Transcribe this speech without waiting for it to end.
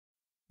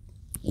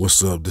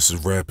What's up? This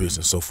is Rapids,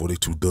 and so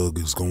 42 Dugg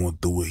is going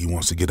through it. He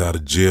wants to get out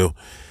of jail.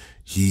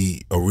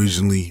 He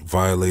originally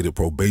violated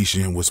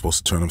probation, was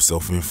supposed to turn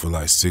himself in for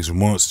like 6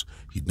 months.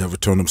 He never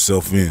turned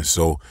himself in,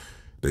 so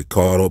they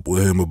caught up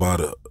with him about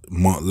a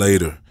month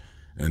later,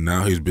 and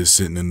now he's been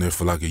sitting in there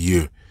for like a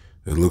year.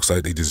 It looks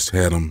like they just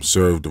had him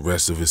serve the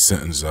rest of his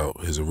sentence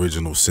out, his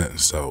original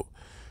sentence out,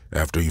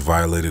 after he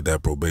violated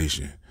that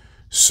probation.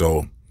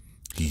 So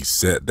he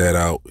sat that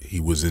out. He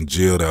was in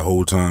jail that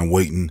whole time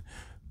waiting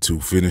to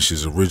finish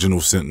his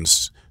original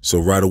sentence. So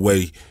right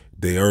away,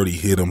 they already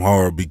hit him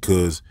hard,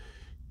 because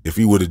if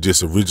he would have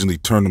just originally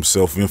turned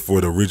himself in for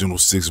the original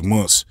 6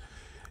 months,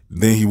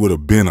 then he would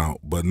have been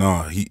out. But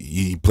nah,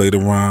 he played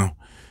around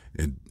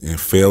and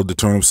failed to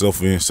turn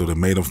himself in, so they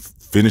made him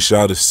finish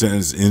out his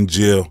sentence in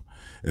jail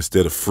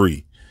instead of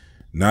free.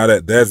 Now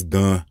that that's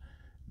done,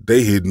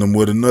 they hitting him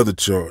with another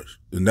charge.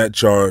 And that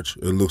charge,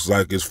 it looks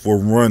like it's for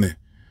running.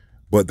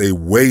 But they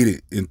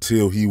waited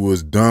until he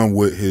was done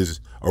with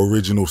his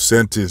original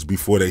sentence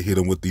before they hit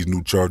him with these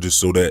new charges,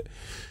 so that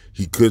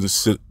he couldn't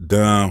sit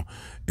down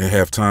and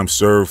have time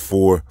served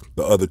for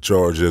the other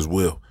charge as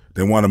well.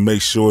 They want to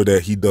make sure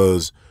that he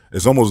does,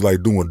 it's almost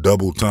like doing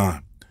double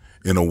time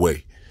in a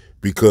way,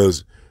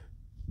 because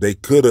they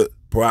could have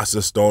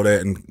processed all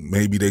that and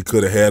maybe they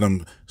could have had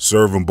him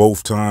serve them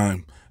both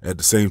time at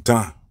the same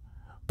time.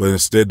 But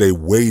instead they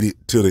waited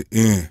till the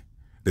end.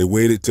 They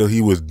waited till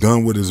he was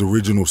done with his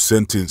original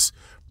sentence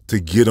to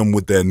get him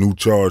with that new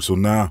charge. So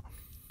now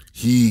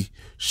he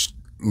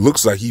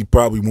looks like he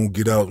probably won't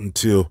get out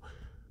until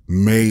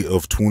May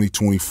of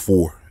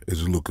 2024,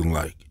 is looking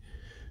like.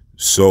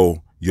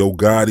 So Yo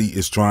Gotti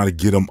is trying to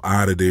get him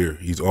out of there.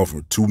 He's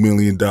offering $2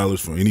 million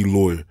for any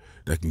lawyer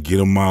that can get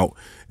him out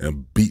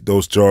and beat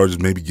those charges,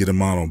 maybe get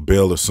him out on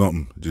bail or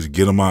something. Just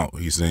get him out,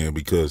 he's saying,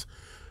 because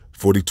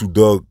 42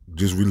 Dugg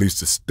just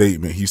released a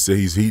statement. He said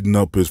he's heating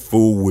up his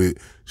food with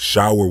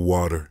shower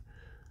water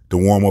to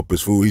warm up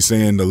his food. He's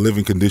saying the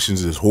living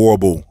conditions is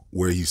horrible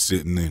where he's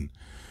sitting in.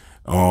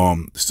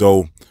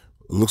 So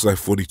it looks like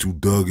 42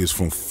 Dugg is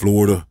from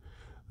Florida,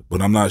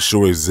 but I'm not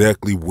sure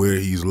exactly where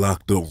he's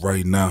locked up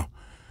right now.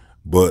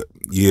 But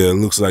yeah, it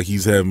looks like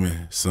he's having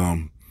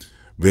some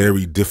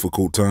very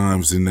difficult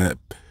times in that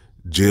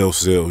jail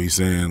cell. He's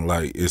saying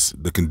like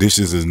the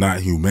conditions is not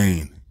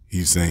humane.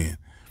 He's saying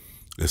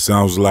it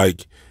sounds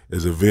like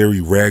it's a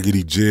very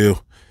raggedy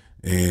jail,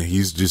 and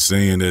he's just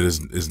saying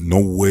that there's no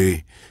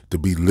way to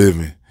be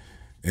living.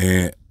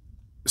 And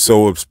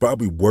so it's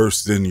probably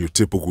worse than your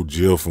typical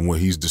jail from what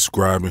he's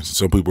describing.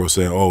 Some people are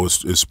saying, oh,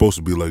 it's supposed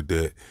to be like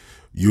that.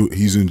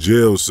 He's in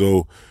jail,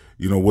 so,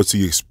 you know, what's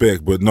he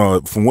expect? But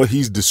no, from what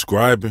he's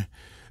describing,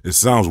 it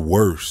sounds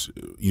worse,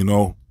 you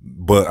know.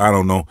 But I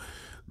don't know.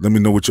 Let me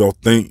know what y'all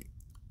think.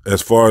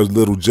 As far as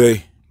Little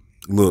J,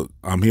 look,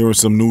 I'm hearing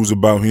some news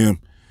about him.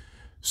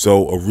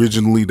 So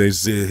originally they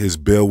said his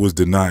bail was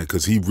denied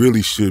because he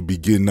really should be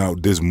getting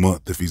out this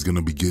month if he's going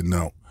to be getting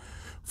out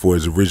for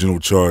his original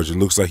charge. It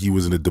looks like he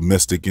was in a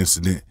domestic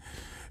incident,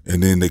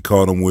 and then they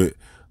caught him with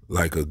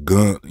like a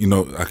gun. You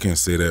know, I can't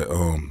say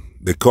that.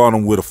 They caught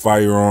him with a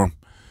firearm.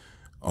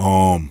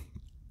 Well,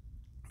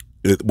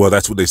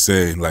 that's what they're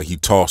saying. Like he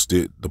tossed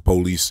it. The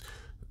police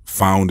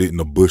found it in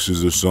the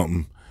bushes or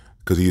something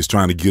because he was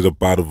trying to get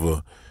up out of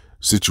a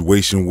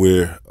situation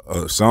where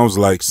sounds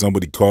like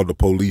somebody called the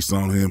police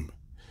on him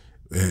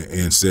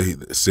and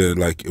said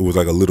like it was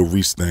like a Little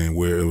Reese thing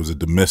where it was a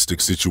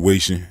domestic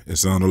situation. It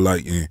sounded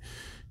like,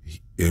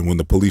 and when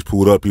the police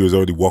pulled up, he was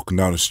already walking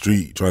down the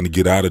street trying to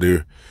get out of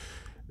there,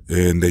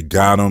 and they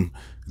got him.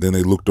 Then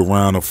they looked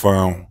around and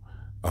found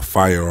a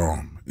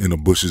firearm in the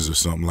bushes or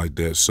something like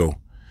that. So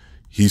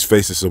he's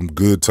facing some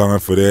good time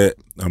for that.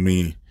 I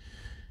mean,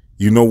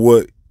 you know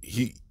what?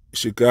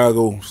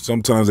 Chicago,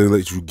 sometimes they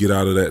let you get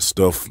out of that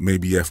stuff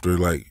maybe after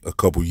like a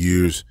couple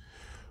years.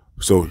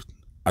 So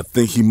I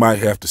think he might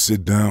have to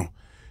sit down.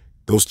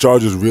 Those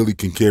charges really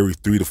can carry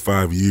 3 to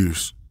 5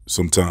 years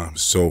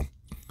sometimes. So,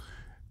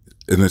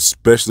 and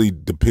especially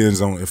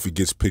depends on if it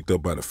gets picked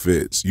up by the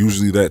feds.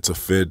 Usually that's a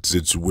Fed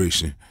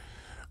situation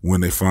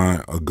when they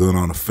find a gun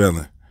on a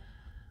felon,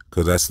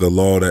 because that's the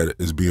law that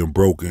is being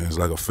broken. It's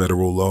like a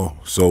federal law.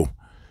 So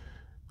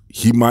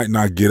he might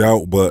not get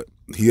out, but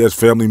he has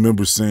family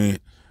members saying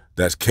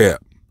that's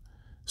cap.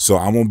 So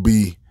I'm going to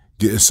be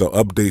getting some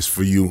updates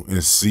for you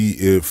and see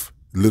if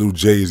Little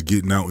J is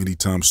getting out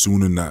anytime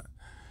soon or not.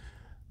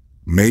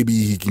 Maybe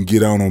he can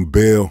get out on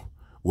bail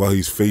while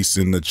he's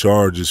facing the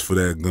charges for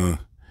that gun.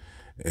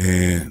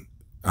 And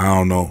I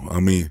don't know. I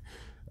mean,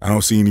 I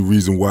don't see any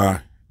reason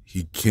why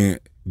he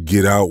can't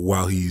get out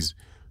while he's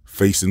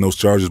facing those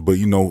charges. But,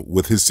 you know,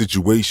 with his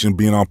situation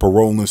being on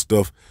parole and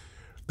stuff,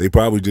 they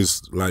probably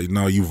just like,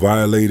 no, you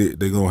violated.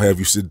 They're going to have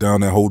you sit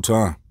down that whole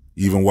time,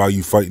 even while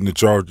you fighting the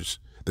charges.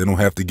 They don't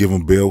have to give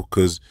him bail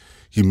because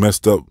he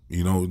messed up.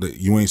 You know, that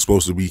you ain't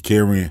supposed to be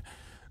carrying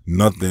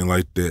nothing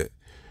like that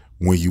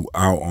when you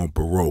out on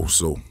parole.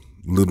 So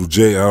Little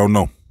J, I don't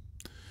know.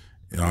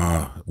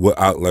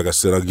 Like I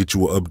said, I'll get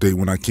you an update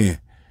when I can.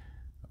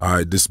 All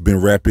right, this has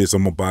been Rapids.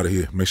 I'm up out of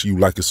here. Make sure you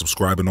like and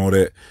subscribe and all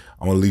that.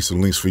 I'm going to leave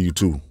some links for you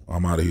too.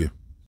 I'm out of here.